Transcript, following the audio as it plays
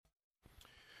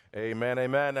Amen,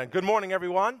 amen. And good morning,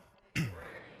 everyone.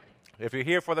 If you're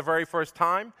here for the very first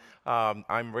time,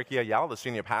 I'm Ricky Ayala, the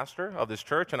senior pastor of this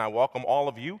church, and I welcome all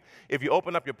of you. If you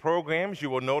open up your programs, you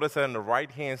will notice that on the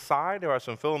right-hand side, there are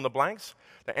some fill-in-the-blanks.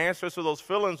 The answers to those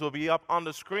fill-ins will be up on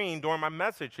the screen during my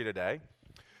message here today.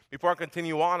 Before I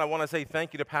continue on, I want to say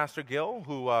thank you to Pastor Gill,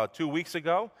 who 2 weeks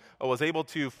ago was able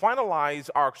to finalize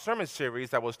our sermon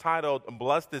series that was titled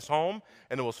Bless This Home,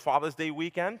 and it was Father's Day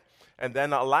weekend. And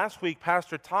then last week,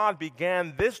 Pastor Todd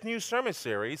began this new sermon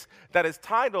series that is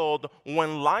titled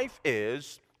When Life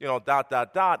Is,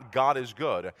 God is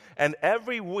Good. And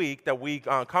every week that we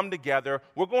come together,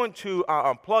 we're going to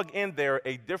plug in there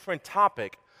a different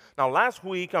topic. Now, last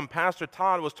week, Pastor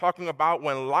Todd was talking about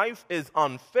when life is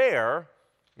unfair,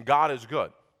 God is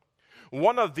good.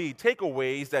 One of the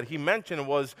takeaways that he mentioned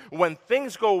was when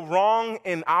things go wrong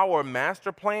in our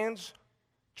master plans,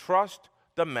 trust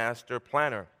the master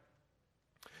planner.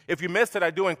 If you missed it,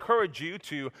 I do encourage you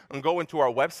to go into our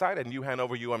website at New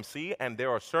Hanover UMC, and there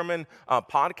are sermon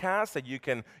podcasts that you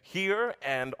can hear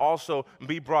and also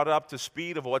be brought up to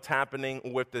speed of what's happening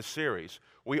with this series.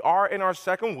 We are in our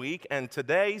second week, and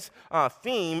today's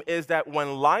theme is that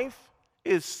when life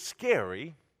is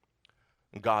scary,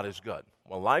 God is good.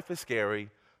 When life is scary,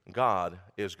 God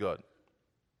is good.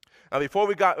 Now, before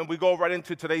we go right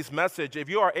into today's message, if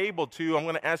you are able to, I'm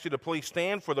going to ask you to please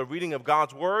stand for the reading of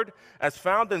God's Word as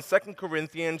found in 2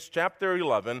 Corinthians chapter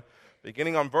 11,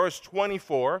 beginning on verse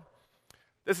 24.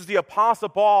 This is the Apostle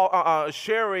Paul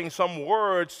sharing some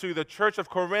words to the church of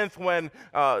Corinth when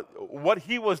what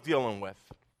he was dealing with.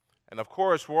 And, of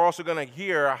course, we're also going to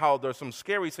hear how there's some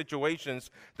scary situations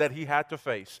that he had to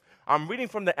face. I'm reading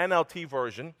from the NLT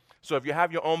version. So if you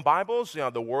have your own Bibles,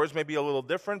 the words may be a little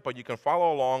different, but you can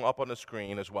follow along up on the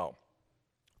screen as well.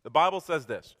 The Bible says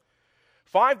this: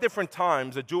 5 different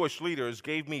times the Jewish leaders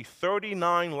gave me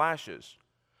 39 lashes.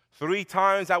 3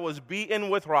 times I was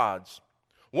beaten with rods.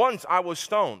 Once I was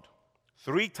stoned.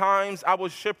 3 times I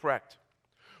was shipwrecked.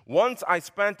 Once I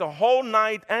spent a whole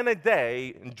night and a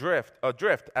day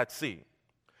adrift at sea.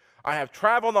 I have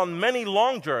traveled on many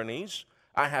long journeys.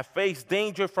 I have faced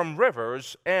danger from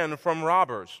rivers and from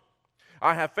robbers.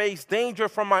 I have faced danger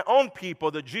from my own people,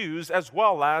 the Jews, as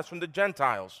well as from the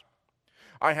Gentiles.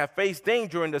 I have faced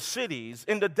danger in the cities,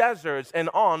 in the deserts, and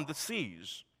on the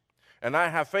seas. And I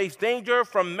have faced danger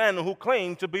from men who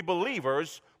claim to be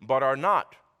believers, but are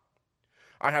not.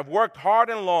 I have worked hard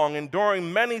and long,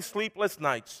 enduring many sleepless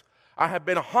nights. I have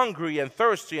been hungry and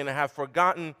thirsty, and have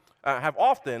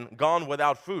often gone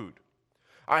without food.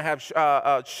 I have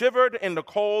shivered in the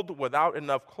cold without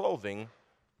enough clothing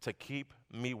to keep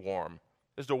me warm.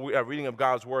 This is the reading of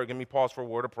God's Word. Give me pause for a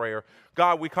word of prayer.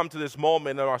 God, we come to this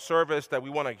moment in our service that we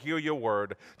want to hear your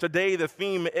word. Today, the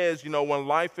theme is, when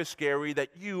life is scary, that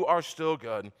you are still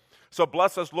good. So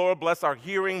bless us, Lord. Bless our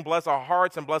hearing, bless our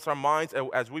hearts, and bless our minds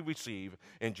as we receive.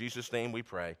 In Jesus' name we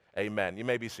pray. Amen. You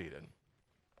may be seated.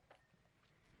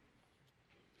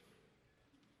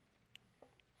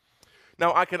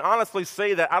 Now, I can honestly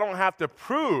say that I don't have to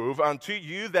prove unto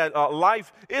you that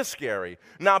life is scary.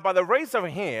 Now, by the raise of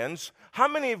hands, how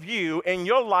many of you in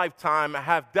your lifetime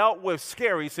have dealt with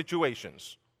scary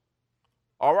situations?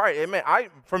 All right, amen.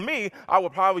 For me, I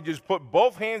would probably just put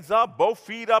both hands up, both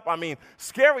feet up.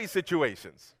 Scary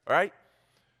situations, right?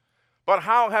 But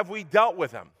how have we dealt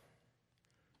with them?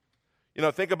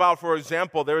 Think about, for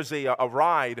example, there's a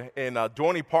ride in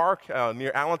Dorney Park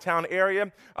near Allentown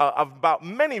area of about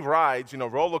many rides,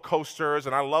 roller coasters,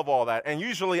 and I love all that. And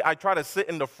usually I try to sit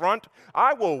in the front.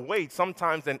 I will wait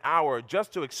sometimes an hour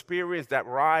just to experience that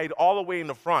ride all the way in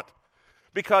the front.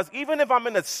 Because even if I'm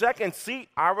in the second seat,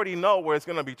 I already know where it's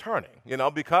going to be turning,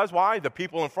 because why? The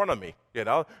people in front of me,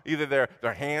 either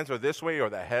their hands are this way or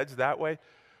their heads that way.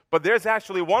 But there's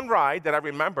actually one ride that I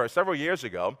remember several years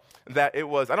ago that I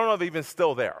don't know if it's even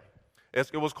still there.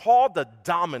 It was called the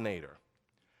Dominator.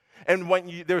 And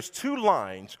there's 2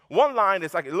 lines. One line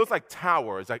is it looks like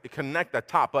towers, like to connect the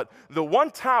top. But the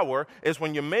one tower is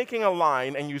when you're making a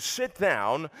line and you sit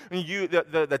down, and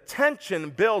the tension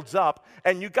builds up,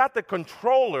 and you got the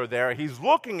controller there. He's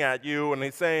looking at you, and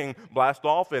he's saying, blast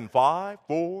off in 5,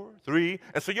 4, 3.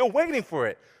 And so you're waiting for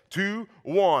it. 2,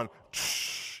 1.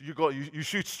 You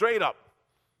shoot straight up.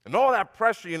 And all that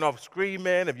pressure,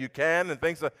 screaming if you can and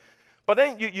things like that. But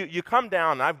then you come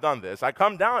down, and I've done this. I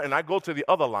come down and I go to the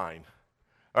other line,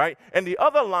 all right? And the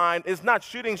other line is not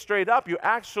shooting straight up. You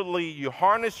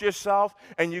harness yourself,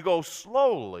 and you go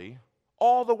slowly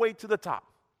all the way to the top.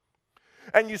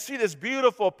 And you see this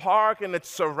beautiful park and its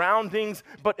surroundings,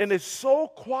 but it is so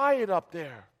quiet up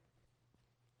there.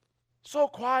 So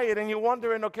quiet, and you're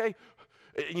wondering, okay,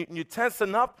 you're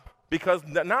tensing up because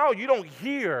now you don't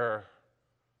hear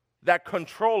that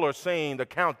controller saying the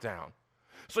countdown.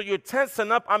 So you're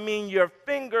tensing up. I mean, your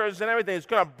fingers and everything is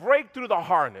going to break through the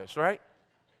harness, right?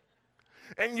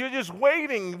 And you're just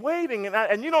waiting,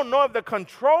 and you don't know if the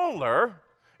controller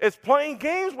is playing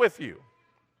games with you.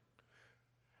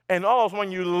 And all of a sudden,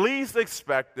 when you least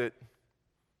expect it,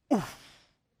 oof,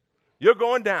 you're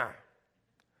going down.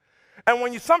 And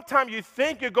when sometimes you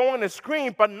think you're going to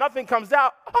scream, but nothing comes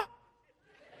out,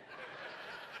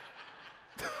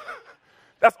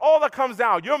 that's all that comes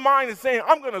out. Your mind is saying,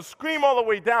 I'm going to scream all the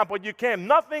way down, but you can't.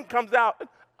 Nothing comes out.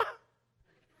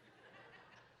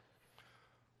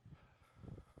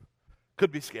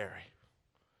 Could be scary.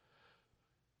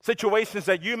 Situations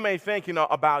that you may think,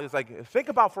 about, is like, think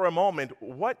about for a moment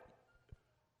what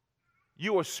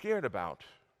you were scared about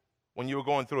when you were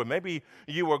going through it. Maybe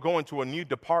you were going to a new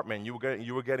department, you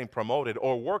were getting promoted,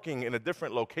 or working in a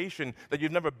different location that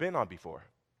you've never been on before.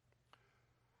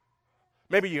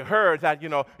 Maybe you heard that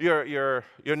you're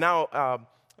now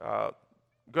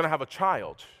going to have a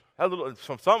child.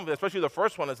 Some of it, especially the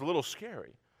first one, is a little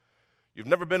scary. You've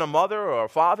never been a mother or a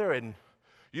father, and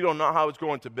you don't know how it's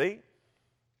going to be.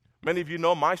 Many of you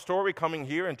know my story coming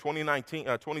here in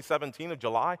 2017 of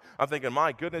July. I'm thinking,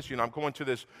 my goodness, I'm going to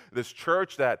this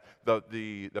church that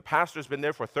the pastor's been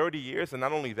there for 30 years, and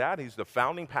not only that, he's the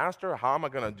founding pastor. How am I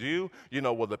going to do?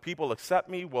 Will the people accept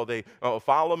me? Will they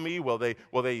follow me? Will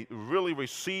they really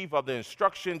receive of the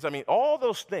instructions? I mean, all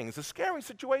those things, the scary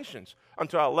situations,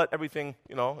 until I let everything,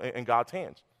 in God's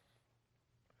hands.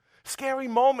 Scary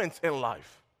moments in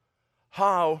life.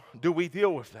 How do we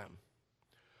deal with them?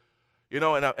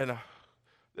 In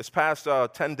this past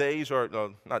 10 days, or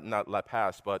no, not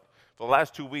past, but for the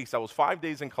last 2 weeks, I was 5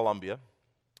 days in Colombia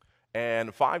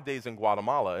and 5 days in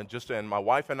Guatemala. And my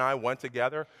wife and I went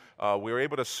together. We were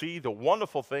able to see the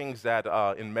wonderful things that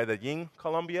in Medellin,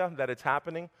 Colombia, that it's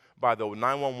happening by the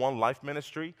 911 Life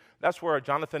Ministry. That's where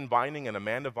Jonathan Vining and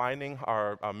Amanda Vining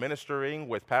are ministering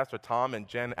with Pastor Tom and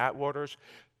Jen Atwaters.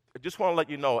 I just want to let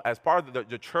you know, as part of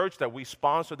the church that we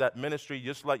sponsor that ministry,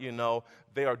 just let you know,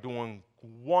 they are doing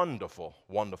wonderful,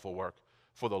 wonderful work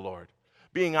for the Lord.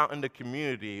 Being out in the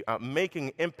community,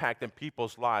 making impact in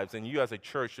people's lives, and you as a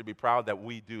church should be proud that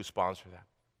we do sponsor that.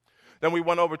 Then we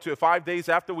went over to, 5 days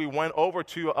after, we went over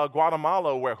to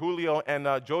Guatemala, where Julio and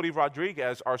Jody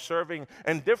Rodriguez are serving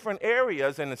in different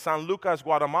areas in San Lucas,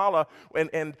 Guatemala,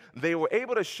 and they were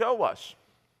able to show us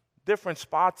different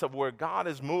spots of where God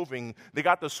is moving. They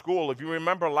got the school. If you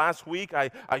remember last week,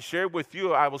 I shared with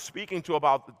you, I was speaking to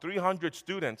about 300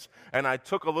 students, and I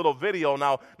took a little video.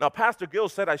 Now Pastor Gill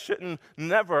said I shouldn't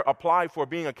never apply for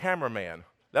being a cameraman.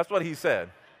 That's what he said.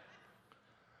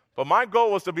 But my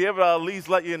goal was to be able to at least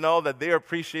let you know that they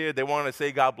appreciate it. They want to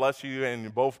say God bless you in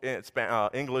both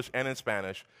English and in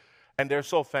Spanish, and they're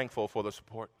so thankful for the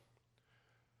support.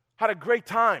 Had a great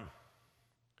time.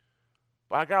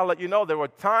 But I got to let you know, there were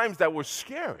times that were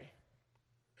scary.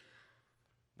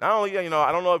 Not only,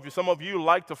 I don't know if some of you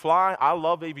like to fly. I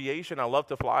love aviation. I love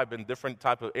to fly. I've been different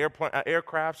type of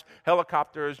aircrafts,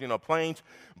 helicopters, planes.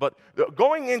 But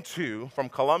going from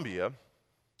Colombia,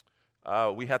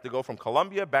 we had to go from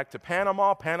Colombia back to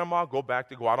Panama, go back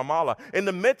to Guatemala. In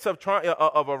the midst of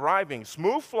arriving,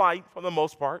 smooth flight for the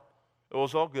most part. It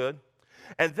was all good.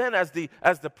 And then as the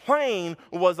plane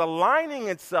was aligning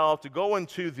itself to go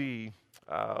into the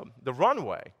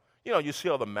runway, you see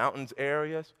all the mountains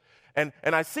areas, and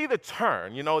I see the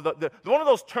turn, one of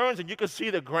those turns and you can see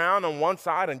the ground on one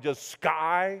side and just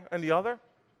sky on the other,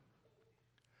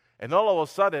 and all of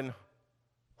a sudden,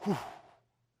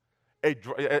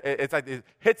 it's like it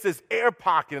hits this air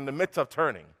pocket in the midst of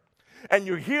turning, and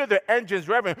you hear the engines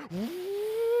revving.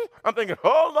 I'm thinking,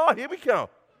 oh Lord, here we come.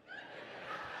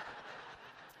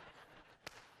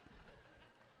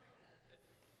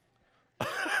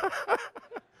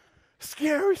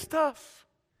 Scary stuff.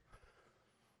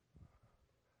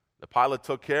 The pilot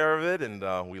took care of it,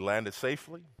 and we landed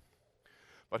safely.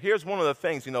 But here's one of the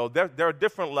things, there are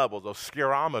different levels of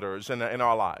scarometers in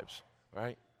our lives,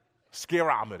 right?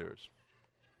 Scarometers.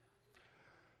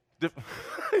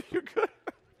 You're good.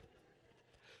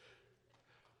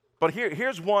 But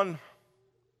here's one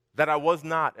that I was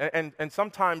not, and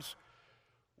sometimes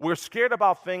we're scared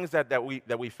about things that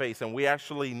we face and we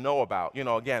actually know about.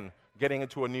 Again, getting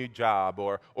into a new job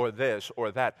or this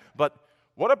or that. But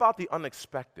what about the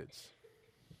unexpecteds?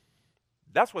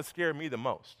 That's what scared me the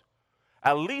most.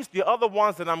 At least the other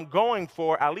ones that I'm going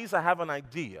for, at least I have an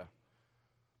idea.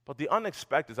 But the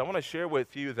unexpecteds, I want to share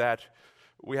with you that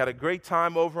we had a great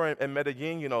time over in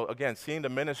Medellin, again, seeing the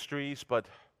ministries. But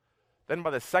then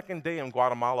by the second day in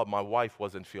Guatemala, my wife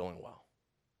wasn't feeling well.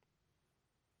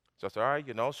 So I said,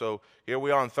 all right, so here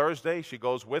we are on Thursday. She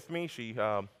goes with me.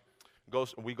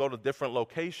 We go to different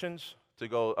locations to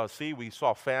go see. We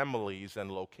saw families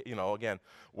and, again,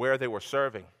 where they were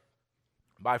serving.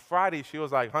 By Friday, she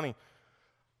was like, honey,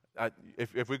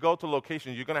 if we go to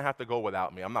locations, you're going to have to go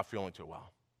without me. I'm not feeling too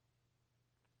well.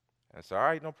 And I said, all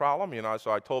right, no problem. So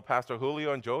I told Pastor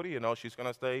Julio and Jody, she's going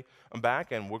to stay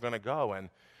back and we're going to go. And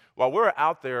while we're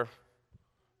out there,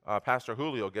 Pastor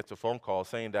Julio gets a phone call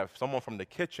saying that someone from the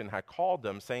kitchen had called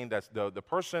them saying that the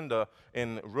person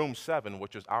in room 7,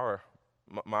 which is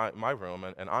my room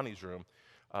and Ani's room,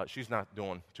 she's not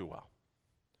doing too well.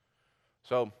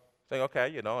 So saying,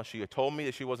 okay, she had told me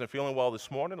that she wasn't feeling well this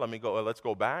morning. Let's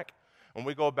go back. When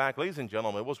we go back, ladies and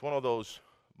gentlemen, it was one of those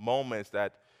moments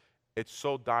that it's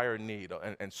so dire need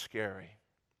and scary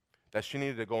that she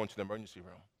needed to go into the emergency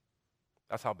room.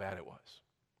 That's how bad it was.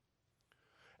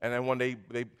 And then when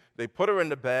they put her in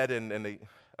the bed, and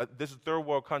this is third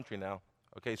world country now,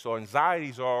 okay, so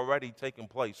anxieties are already taking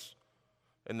place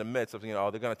in the midst of, they're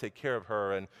going to take care of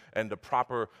her and the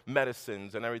proper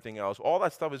medicines and everything else. All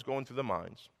that stuff is going through the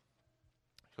minds.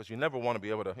 Because you never want to be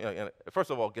able to,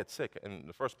 first of all, get sick in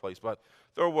the first place. But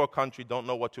third world country, don't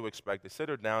know what to expect. They sit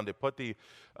her down. They put the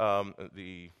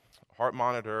heart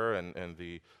monitor and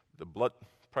the blood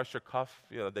pressure cuff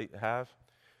they have.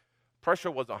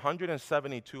 Pressure was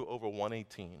 172 over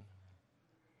 118.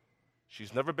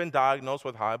 She's never been diagnosed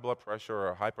with high blood pressure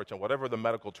or hypertension, whatever the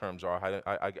medical terms are.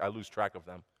 I lose track of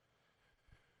them.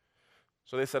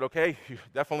 So they said, okay, you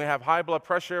definitely have high blood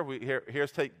pressure.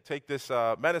 Here's take this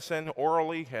medicine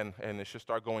orally, and it should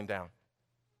start going down.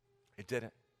 It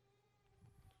didn't.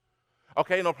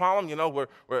 Okay, no problem.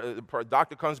 The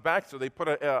doctor comes back, so they put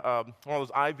one of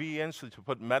those IV in to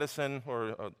put medicine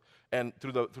and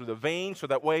through the veins, so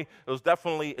that way it's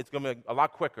going to be a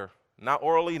lot quicker. Not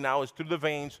orally, now it's through the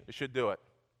veins. It should do it.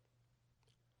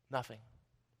 Nothing.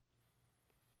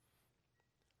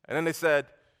 And then they said,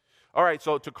 all right,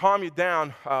 so to calm you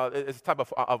down, it's a type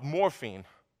of morphine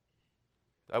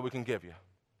that we can give you.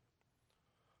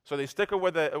 So they stick her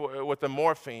with the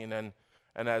morphine, and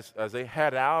as they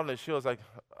head out, and she was like,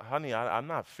 honey, I'm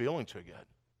not feeling too good.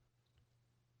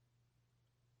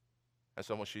 And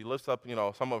so when she lifts up,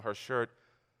 some of her shirt,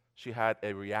 she had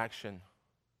a reaction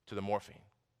to the morphine.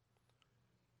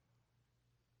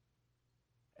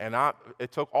 And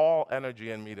it took all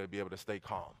energy in me to be able to stay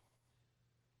calm.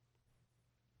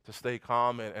 To stay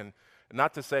calm and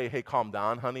not to say, hey, calm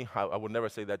down, honey. I would never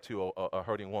say that to a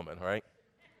hurting woman, right?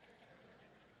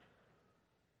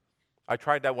 I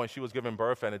tried that when she was giving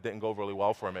birth, and it didn't go really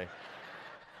well for me.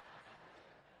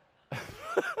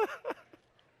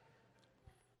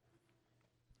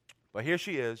 But here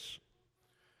she is.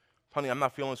 Honey, I'm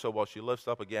not feeling so well. She lifts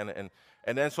up again.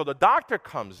 And then so the doctor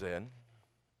comes in,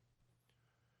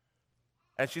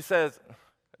 and she says,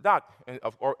 Doc,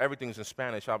 or everything's in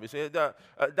Spanish, obviously.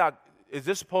 Doc, is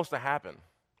this supposed to happen?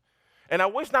 And I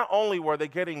wish not only were they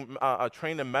getting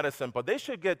trained in medicine, but they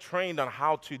should get trained on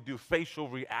how to do facial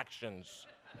reactions.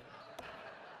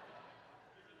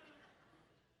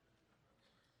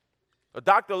 The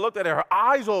doctor looked at her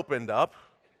eyes opened up.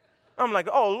 I'm like,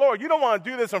 oh, Lord, you don't want to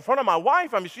do this in front of my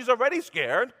wife. I mean, she's already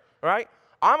scared, right?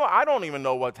 I don't even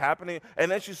know what's happening.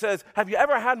 And then she says, have you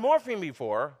ever had morphine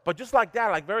before? But just like that,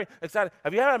 like very excited.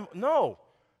 Have you had, no.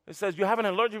 It says you have an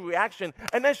allergic reaction.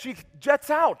 And then she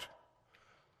jets out.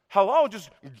 Hello,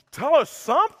 just tell us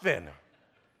something.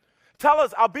 Tell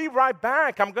us, I'll be right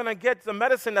back. I'm going to get the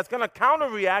medicine that's going to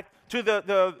counter-react to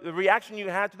the reaction you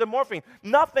had to the morphine.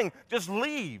 Nothing, just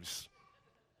leaves.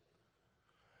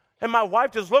 And my wife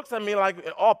just looks at me like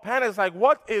all panicked, like,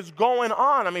 what is going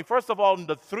on? I mean, first of all,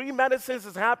 the 3 medicines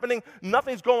is happening.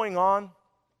 Nothing's going on.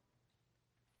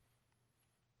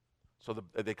 So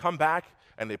they come back,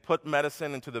 and they put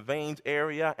medicine into the veins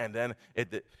area, and then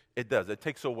it does. It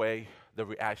takes away the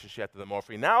reaction she had to the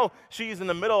morphine. Now she's in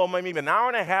the middle of maybe an hour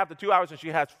and a half to 2 hours, and she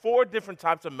has 4 different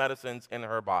types of medicines in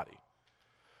her body.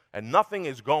 And nothing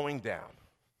is going down.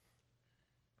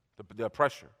 The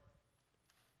pressure.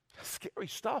 Scary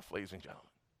stuff, ladies and gentlemen.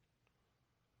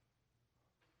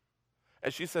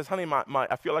 And she says, honey,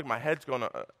 I feel like my head's gonna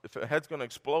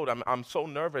explode. I'm so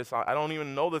nervous. I don't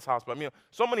even know this hospital. I mean,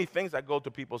 so many things that go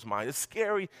to people's minds. It's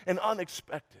scary and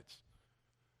unexpected.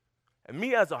 And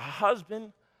me as a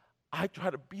husband, I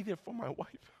try to be there for my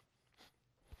wife.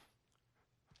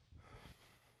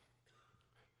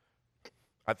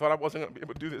 I thought I wasn't going to be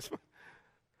able to do this.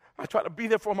 I try to be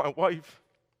there for my wife.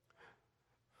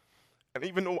 And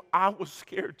even though I was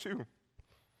scared too.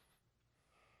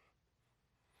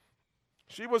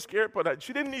 She was scared, but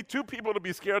she didn't need 2 people to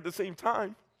be scared at the same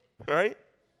time, right?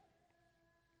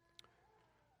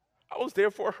 I was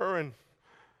there for her, and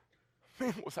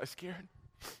man, was I scared.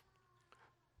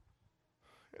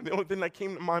 And the only thing that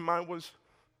came to my mind was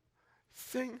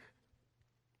sing.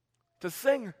 To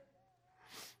sing.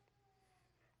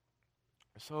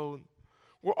 So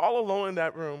we're all alone in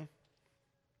that room.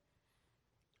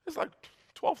 It's like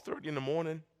 12:30 in the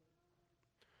morning.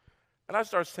 And I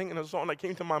started singing a song that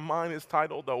came to my mind. It's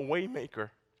titled The Waymaker.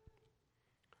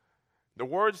 The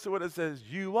words to it says,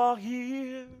 you are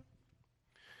here,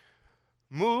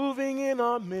 moving in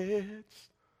our midst.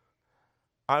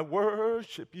 I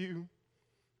worship you.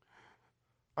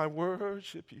 I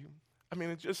worship you. I mean,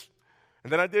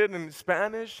 and then I did it in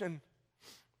Spanish, and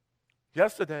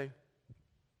yesterday,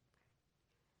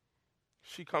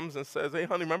 she comes and says, hey,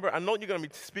 honey, remember, I know you're going to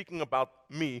be speaking about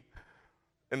me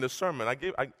in the sermon.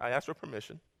 I asked her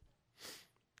permission.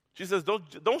 She says,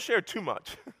 don't share too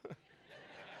much.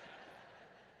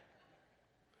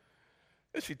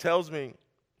 And she tells me,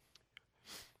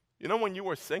 you know when you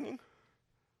were singing?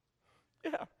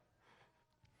 Yeah.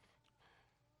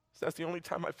 So that's the only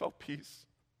time I felt peace.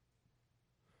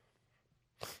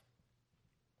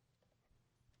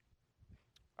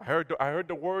 I heard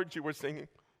the words you were singing,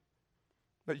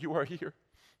 that you are here.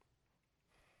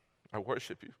 I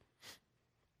worship you.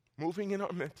 Moving in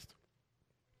our midst.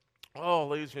 Oh,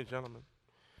 ladies and gentlemen,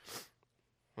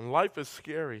 when life is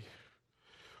scary,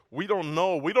 we don't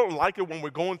know. We don't like it when we're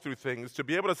going through things. To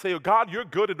be able to say, oh, God, you're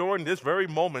good during this very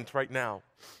moment right now.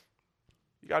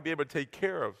 You got to be able to take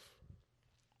care of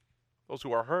those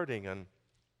who are hurting. And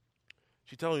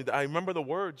she tells me that I remember the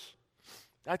words.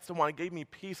 That's the one that gave me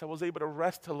peace. I was able to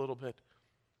rest a little bit.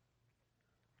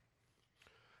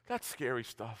 That's scary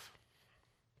stuff.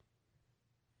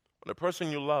 When the person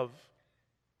you love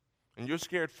and you're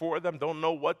scared for them, don't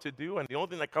know what to do, and the only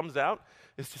thing that comes out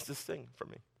is just to sing for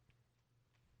me.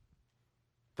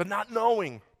 The not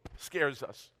knowing scares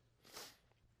us.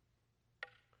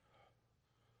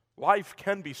 Life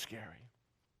can be scary.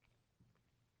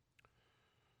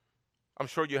 I'm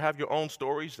sure you have your own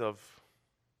stories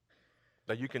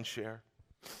that you can share.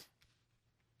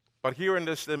 But here in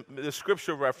this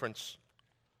scripture reference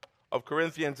of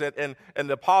Corinthians and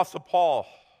the Apostle Paul,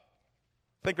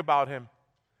 think about him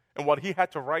and what he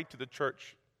had to write to the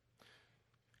church.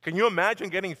 Can you imagine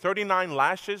getting 39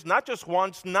 lashes, not just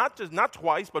once, not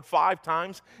twice, but 5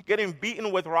 times, getting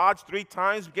beaten with rods 3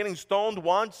 times, getting stoned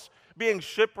once, being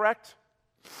shipwrecked?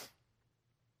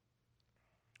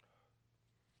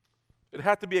 It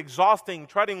had to be exhausting,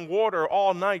 treading water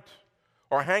all night,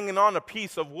 or hanging on a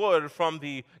piece of wood from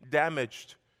the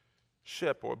damaged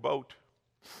ship or boat.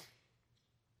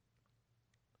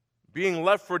 Being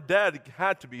left for dead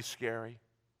had to be scary.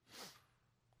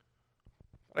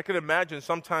 I can imagine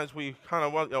sometimes we kind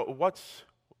of,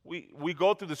 we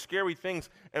go through the scary things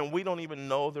and we don't even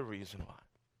know the reason why.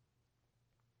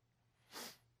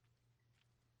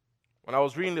 When I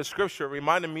was reading the scripture, it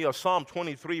reminded me of Psalm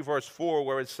 23, verse 4,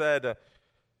 where it said,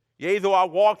 yea, though I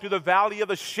walk through the valley of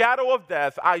the shadow of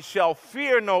death, I shall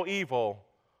fear no evil.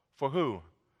 For who?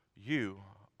 You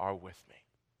are with me.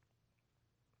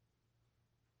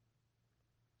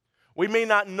 We may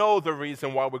not know the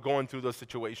reason why we're going through those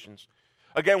situations.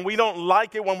 Again, we don't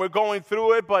like it when we're going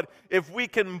through it, but if we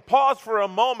can pause for a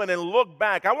moment and look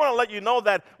back, I want to let you know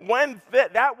that when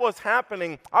that was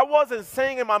happening, I wasn't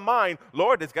saying in my mind,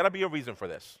 Lord, there's got to be a reason for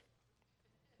this.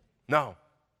 No,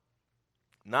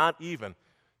 not even.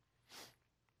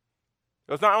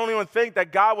 It was not only one thing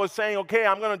that God was saying, okay,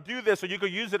 I'm going to do this so you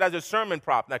could use it as a sermon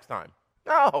prop next time.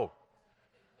 No.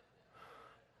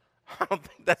 I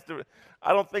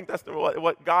don't think that's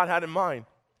what God had in mind.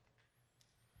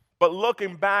 But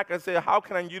looking back, I say, how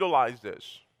can I utilize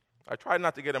this? I try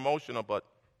not to get emotional, but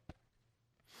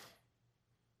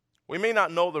we may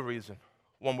not know the reason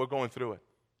when we're going through it.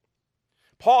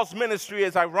 Paul's ministry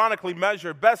is ironically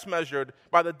best measured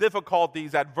by the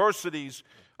difficulties, adversities,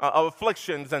 of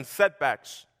afflictions and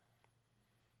setbacks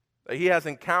that he has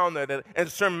encountered and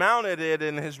surmounted it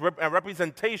in his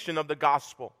representation of the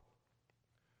gospel.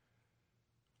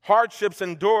 Hardships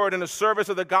endured in the service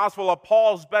of the gospel are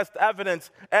Paul's best evidence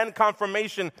and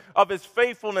confirmation of his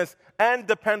faithfulness and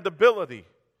dependability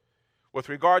with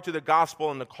regard to the gospel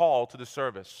and the call to the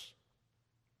service.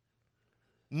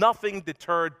 Nothing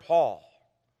deterred Paul.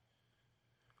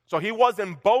 So he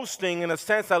wasn't boasting in a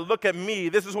sense that, look at me,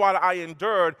 this is what I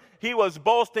endured. He was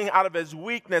boasting out of his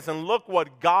weakness, and look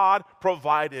what God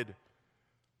provided,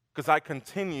 because I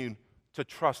continued to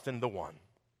trust in the one.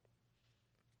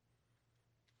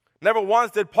 Never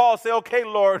once did Paul say, okay,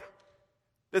 Lord,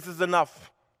 this is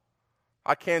enough.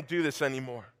 I can't do this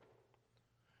anymore.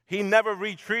 He never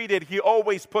retreated. He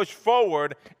always pushed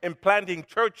forward in planting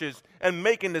churches and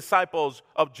making disciples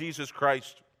of Jesus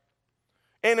Christ.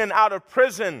 In and out of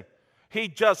prison, he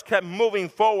just kept moving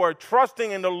forward,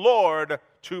 trusting in the Lord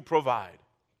to provide.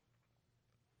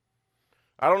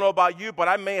 I don't know about you, but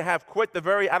I may have quit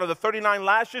out of the 39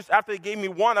 lashes. After they gave me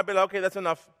one, I'd be like, okay, that's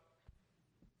enough.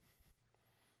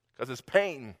 Because it's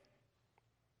pain.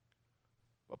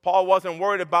 But Paul wasn't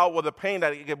worried about the pain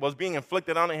that was being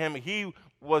inflicted on him. He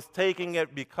was taking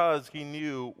it because he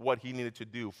knew what he needed to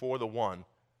do for the one,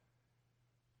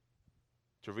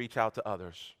 to reach out to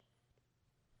others.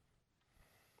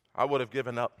 I would have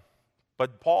given up,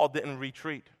 but Paul didn't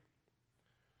retreat.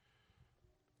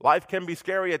 Life can be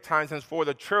scary at times, and for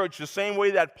the church, the same way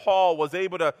that Paul was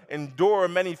able to endure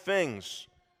many things,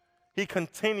 he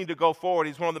continued to go forward.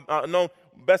 He's one of the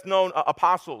best-known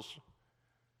apostles.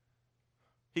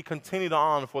 He continued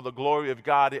on for the glory of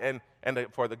God and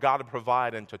for the God to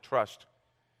provide and to trust.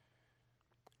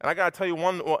 And I got to tell you,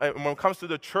 when it comes to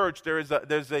the church, there's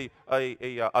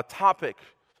a topic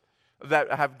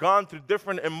that have gone through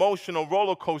different emotional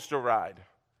roller coaster ride.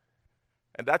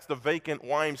 And that's the vacant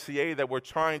YMCA that we're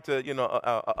trying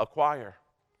to, acquire.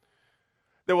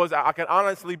 I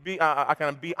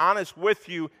can be honest with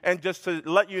you, and just to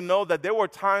let you know that there were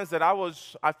times that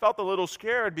I felt a little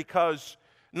scared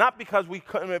not because we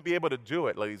couldn't be able to do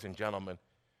it, ladies and gentlemen.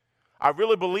 I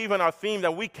really believe in our theme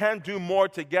that we can do more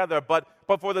together, but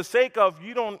for the sake of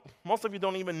most of you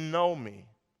don't even know me.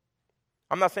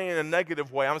 I'm not saying it in a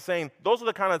negative way. I'm saying those are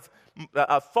the kind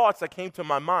of thoughts that came to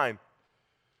my mind.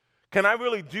 Can I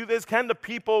really do this? Can the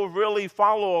people really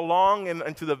follow along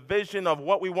into the vision of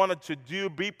what we wanted to do,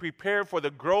 be prepared for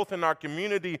the growth in our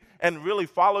community, and really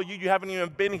follow you? You haven't even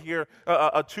been here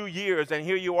 2 years, and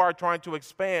here you are trying to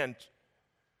expand.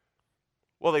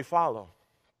 Will they follow?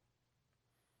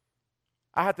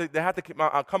 There had to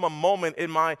come a moment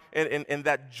in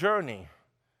that journey,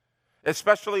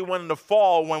 especially when in the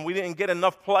fall, when we didn't get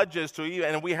enough pledges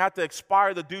and we had to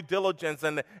expire the due diligence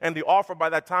and the offer by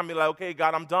that time. Be like, okay,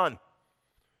 God, I'm done.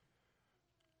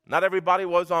 Not everybody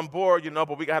was on board,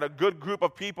 but we had a good group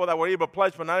of people that were able to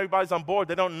pledge, but not everybody's on board.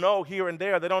 They don't know here and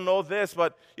there. They don't know this,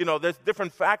 but, there's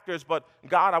different factors. But,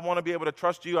 God, I want to be able to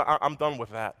trust you. I'm done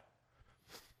with that.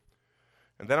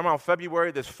 And then around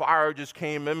February, this fire just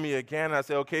came in me again. And I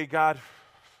said, okay, God,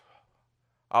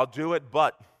 I'll do it,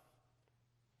 but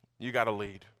you got to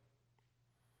lead.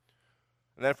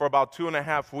 And then for about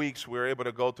 2.5 weeks, we were able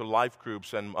to go to life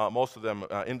groups, and most of them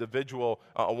individual,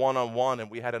 one-on-one,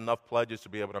 and we had enough pledges to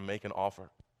be able to make an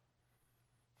offer.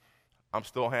 I'm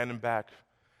still handing back.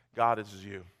 God, this is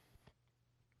you.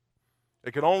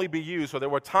 It could only be you. So there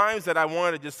were times that I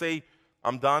wanted to just say,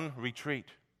 I'm done, retreat.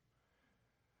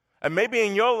 And maybe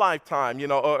in your lifetime,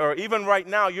 or even right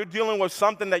now, you're dealing with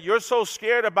something that you're so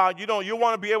scared about, you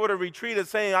want to be able to retreat and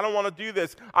saying, I don't want to do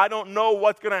this. I don't know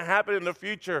what's going to happen in the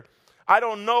future. I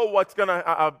don't know what's going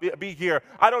to be here.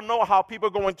 I don't know how people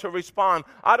are going to respond.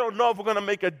 I don't know if we're going to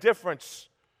make a difference.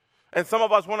 And some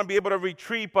of us want to be able to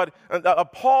retreat, but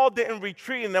Paul didn't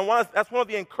retreat, and that's one of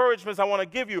the encouragements I want to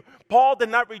give you. Paul did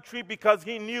not retreat because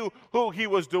he knew who he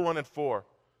was doing it for.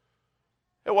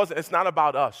 It's not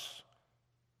about us.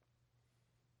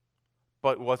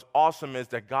 But what's awesome is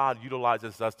that God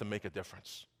utilizes us to make a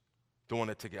difference, doing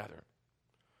it together.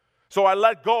 So I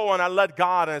let go and I let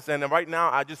God, and right now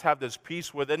I just have this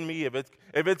peace within me. If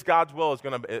it's God's will, it's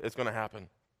gonna happen.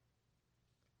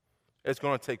 It's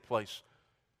gonna take place.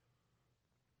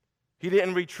 He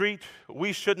didn't retreat.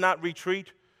 We should not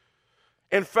retreat.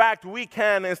 In fact, we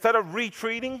can, instead of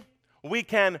retreating, we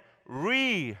can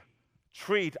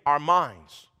retreat our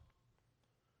minds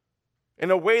in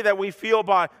a way that we feel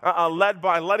led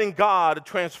by letting God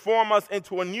transform us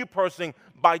into a new person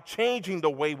by changing the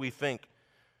way we think.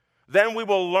 Then we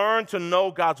will learn to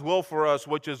know God's will for us,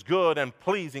 which is good and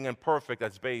pleasing and perfect,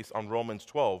 that's based on Romans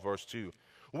 12, verse 2.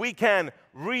 We can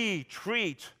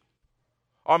retreat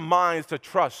our minds to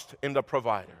trust in the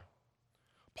provider.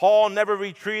 Paul never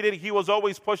retreated. He was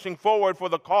always pushing forward for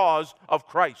the cause of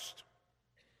Christ.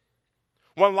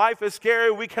 When life is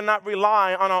scary, we cannot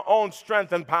rely on our own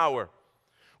strength and power.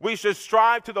 We should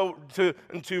strive to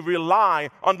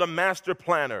rely on the master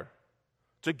planner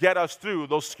to get us through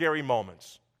those scary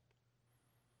moments.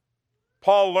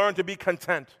 Paul learned to be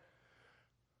content.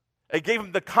 It gave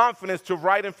him the confidence to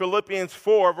write in Philippians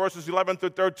 4, verses 11 through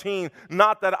 13,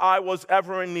 not that I was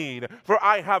ever in need, for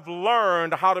I have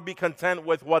learned how to be content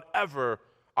with whatever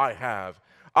I have.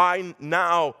 I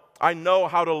know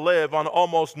how to live on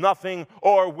almost nothing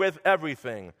or with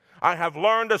everything. I have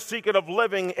learned the secret of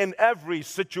living in every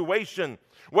situation,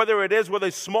 whether it is with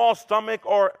a small stomach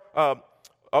or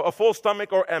a full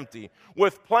stomach or empty,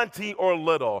 with plenty or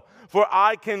little. For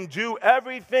I can do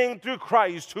everything through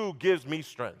Christ who gives me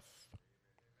strength.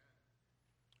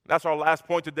 That's our last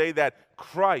point today, that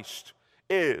Christ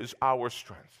is our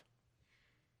strength.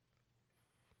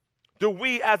 Do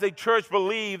we as a church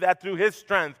believe that through his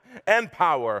strength and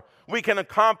power, we can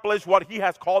accomplish what he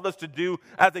has called us to do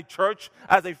as a church,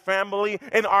 as a family,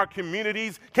 in our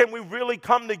communities? Can we really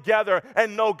come together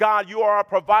and know, God, you are our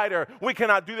provider. We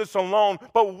cannot do this alone,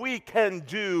 but we can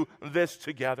do this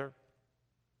together.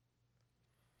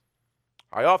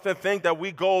 I often think that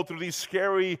we go through these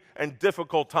scary and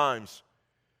difficult times.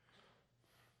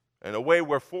 In a way,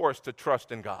 we're forced to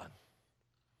trust in God.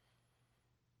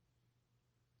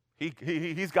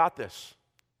 He's got this.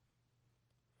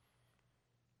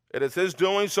 It is his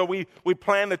doing, so we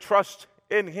plan to trust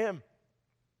in him.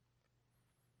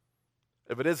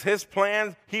 If it is his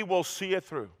plan, he will see it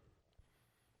through.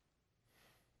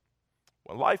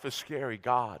 When life is scary,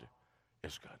 God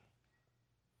is good.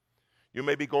 You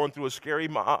may be going through a scary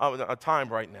time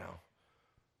right now,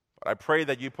 but I pray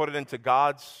that you put it into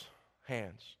God's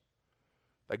hands,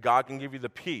 that God can give you the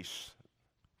peace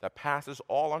that passes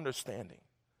all understanding.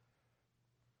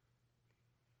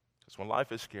 Because when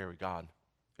life is scary, God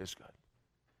is good.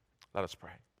 Let us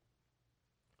pray.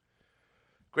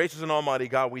 Gracious and almighty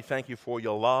God, we thank you for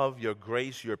your love, your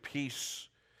grace, your peace,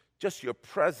 just your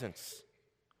presence.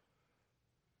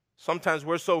 Sometimes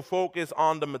we're so focused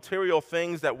on the material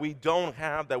things that we don't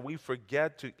have that we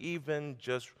forget to even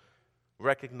just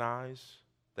recognize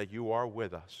that you are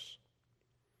with us.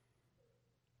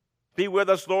 Be with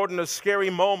us, Lord, in the scary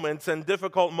moments and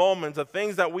difficult moments, the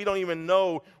things that we don't even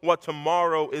know what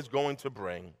tomorrow is going to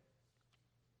bring.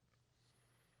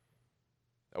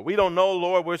 We don't know,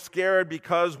 Lord, we're scared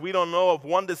because we don't know of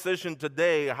one decision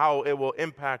today how it will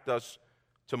impact us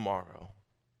tomorrow.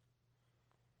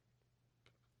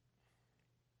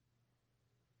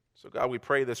 So, God, we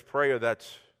pray this prayer that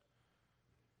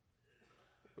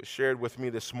was shared with me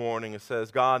this morning. It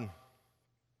says, God,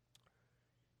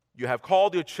 you have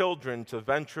called your children to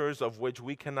ventures of which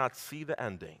we cannot see the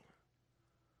ending,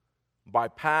 by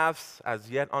paths as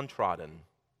yet untrodden,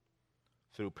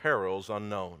 through perils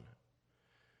unknown.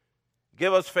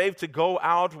 Give us faith to go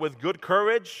out with good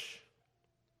courage,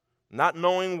 not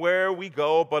knowing where we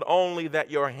go, but only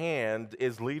that your hand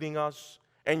is leading us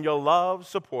and your love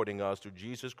supporting us through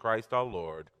Jesus Christ our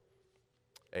Lord.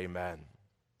 Amen.